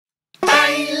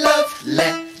I love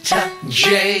letter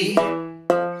J.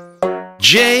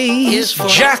 J is for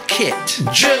jacket.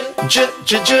 J, J,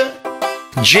 J, J.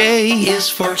 J is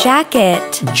for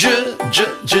jacket. J, J,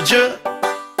 J, J.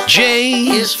 J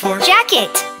is for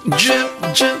jacket. J,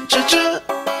 J, J, J.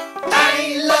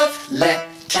 I love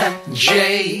letter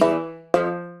J.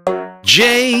 J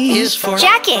is for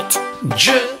jacket.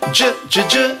 J, J, J,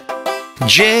 J.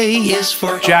 J is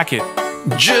for jacket.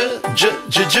 J, J,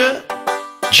 J, J.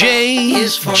 J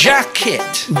is for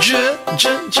jacket. J,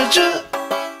 J, J, J.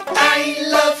 I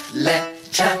love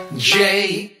letter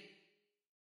J.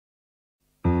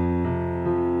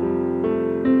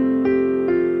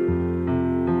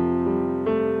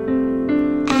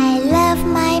 I love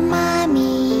my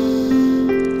mommy.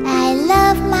 I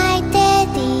love my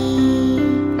daddy.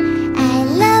 I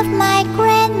love my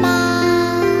grandma.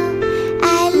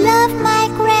 I love my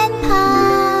grandpa.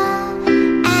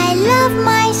 I love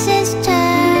my sister.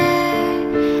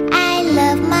 I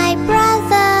love my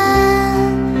brother.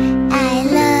 I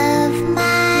love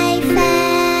my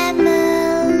family.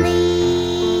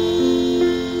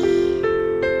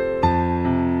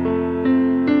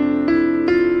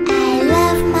 I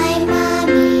love my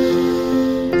mommy.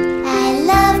 I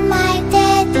love my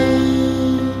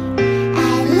daddy.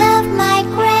 I love my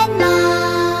grandma.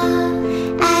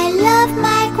 I love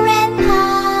my grandpa.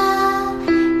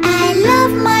 I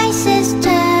love my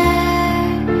sister.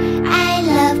 I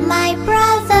love my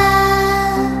brother.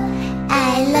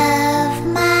 I love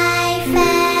my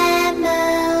family.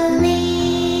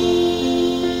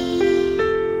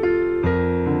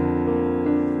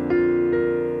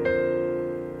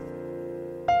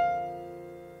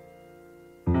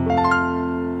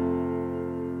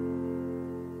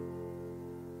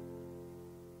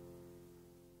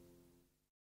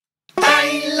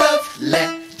 I love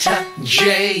letter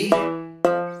J.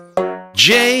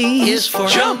 J is for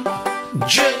jump.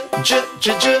 J, J,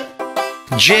 J, J.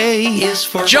 J is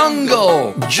for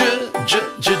jungle. J, J,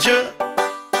 J, J.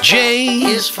 J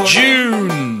is for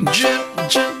June. J,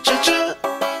 J, J, J.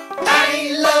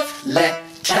 I love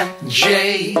letter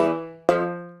J.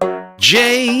 J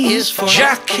is for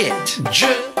jacket.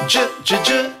 J, J, J,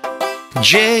 J.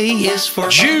 J is for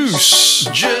juice.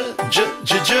 J, J,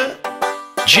 J, J.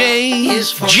 J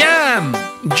is for jam.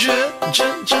 J, J,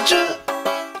 J, J.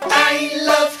 I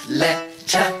love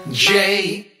letter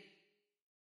J.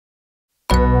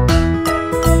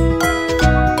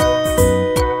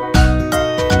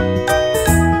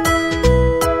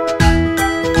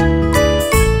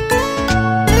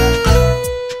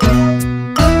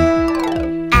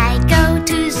 I go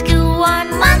to school on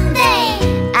Monday.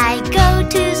 I go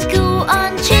to school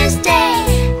on Tuesday.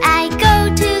 I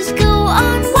go to school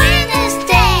on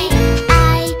Wednesday.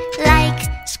 I like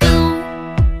school.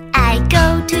 I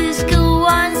go to school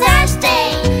on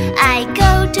Thursday. I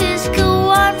go to school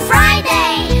on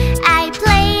Friday. I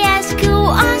play at school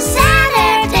on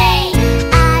Saturday.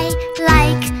 I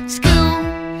like school.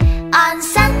 On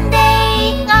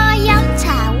Sunday, 我飲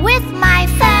茶 with my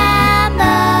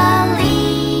family.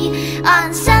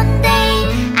 On Sunday,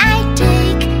 I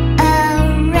take a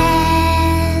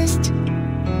rest.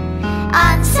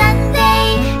 On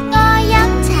Sunday, 我飲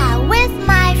茶 with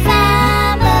my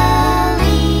family.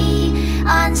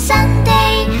 On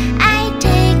Sunday, I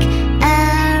take a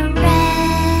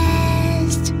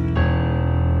rest.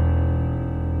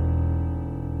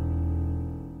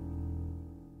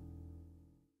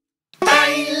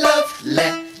 I love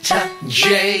letter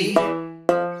J.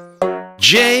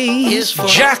 J is for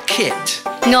jacket.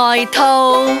 外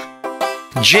套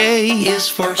J is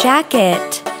for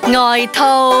jacket. 外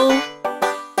套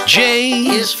J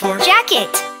is for jacket.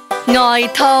 外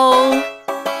套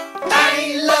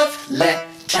I love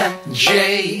letter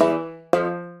J.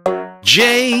 J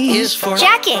is for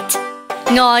jacket.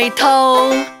 外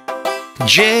套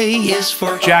J is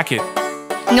for jacket.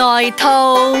 外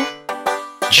套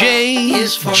J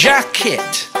is for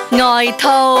jacket. 外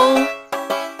套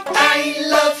I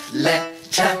love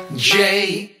letter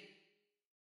J.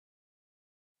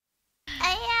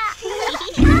 哎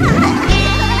呀！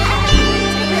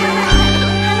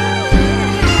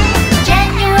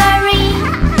 January,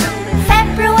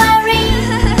 February,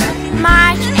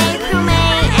 March, April,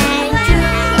 May, and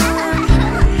June.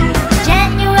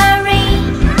 January,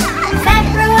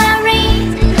 February,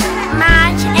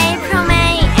 March, April,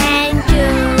 May, and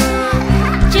June.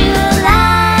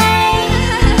 July,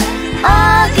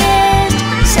 August,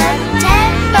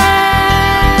 September.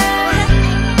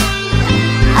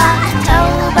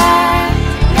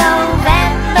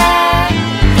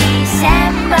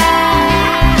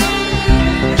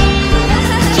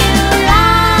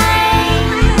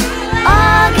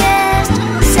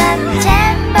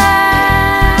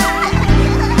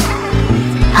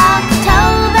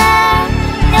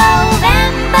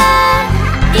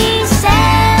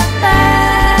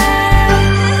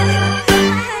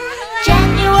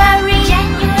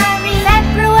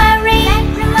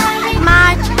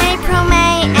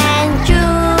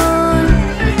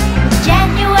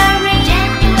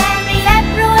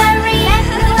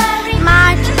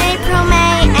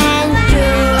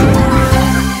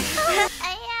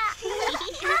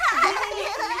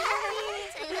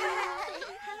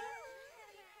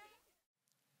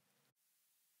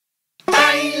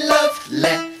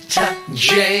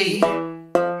 J.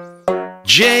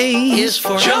 J is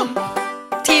for jump.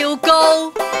 跳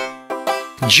高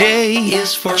J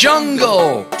is for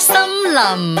jungle. 森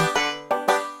林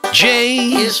J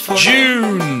is for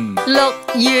June. 6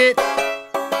月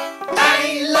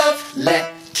I love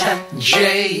letter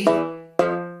J.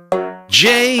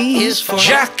 J is for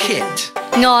jacket.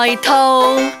 外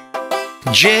套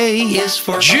J is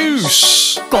for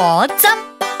juice. 果汁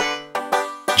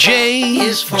J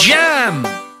is for jam.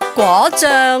 果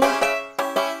醬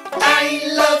I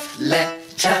love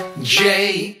letter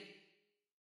J.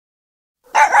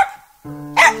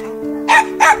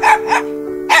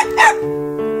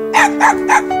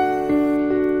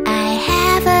 I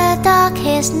have a dog,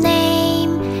 his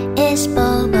name is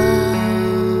Bobo.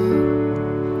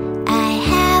 I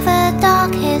have a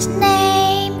dog, his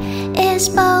name is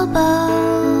Bobo.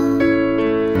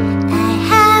 I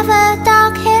have a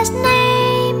dog, his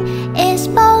name is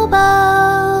Bobo.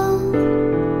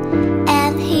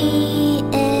 And he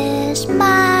is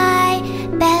my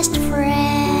best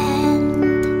friend.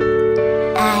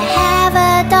 I have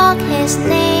a dog, his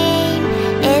name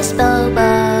is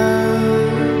Bobo.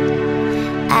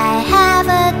 I have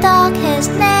a dog, his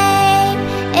name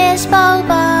is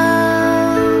Bobo.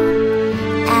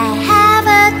 I have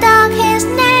a dog, his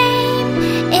name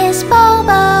is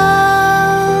Bobo.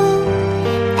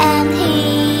 And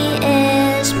he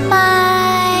is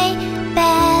my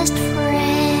best friend.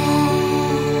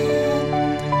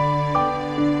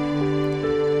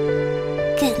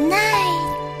 Good night,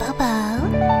 Bobo.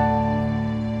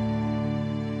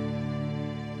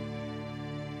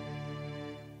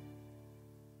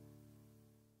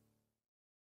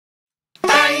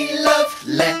 I love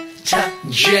letter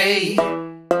J.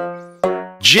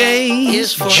 J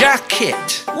is for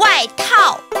jacket. 外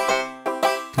套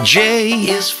J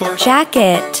is for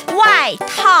jacket 外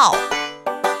套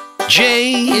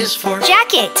J is for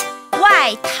jacket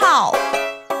外套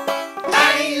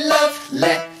I love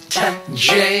letter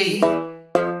J.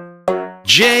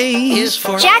 J is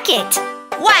for jacket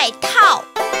外套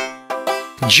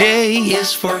J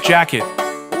is for jacket,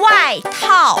 外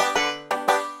套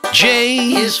J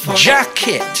is for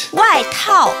jacket. 外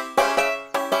套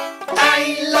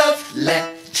I love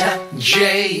letter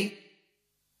J.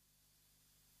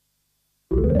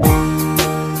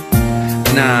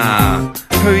 嗱，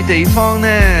去地方呢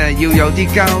要有啲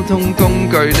交通工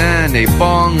具呢嚟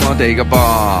幫我哋㗎噃。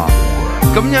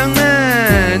咁樣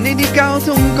呢，呢啲交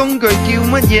通工具叫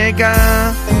乜嘢㗎？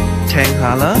聽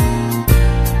下啦。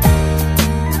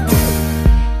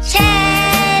車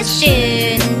船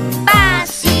巴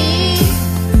士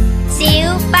小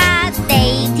巴地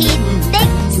鐵的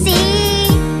士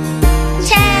車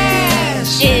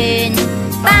船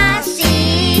巴士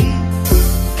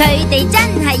佢哋真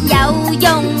係有用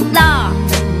咯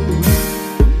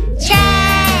車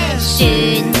船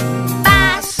巴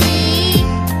士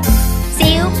小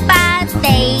巴地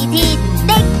鐵的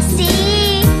士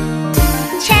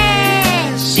車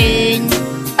船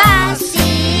巴士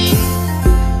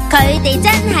佢哋真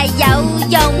係有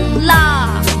用咯。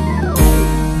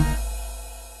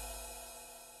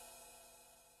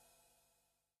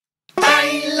I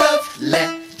love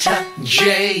letter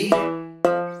J.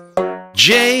 J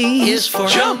is for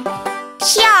jump.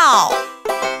 跳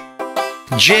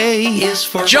J is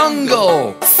for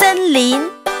jungle. 森林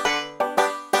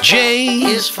J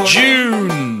is for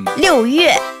June. 6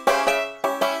月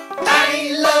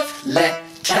I love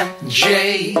letter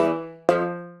J.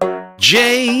 J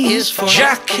is for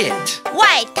jacket.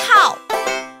 外套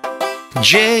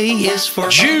J is for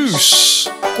juice.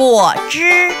 果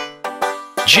汁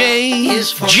J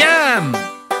is for jam.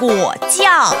 果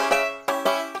酱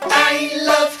I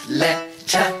love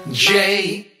letter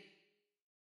J.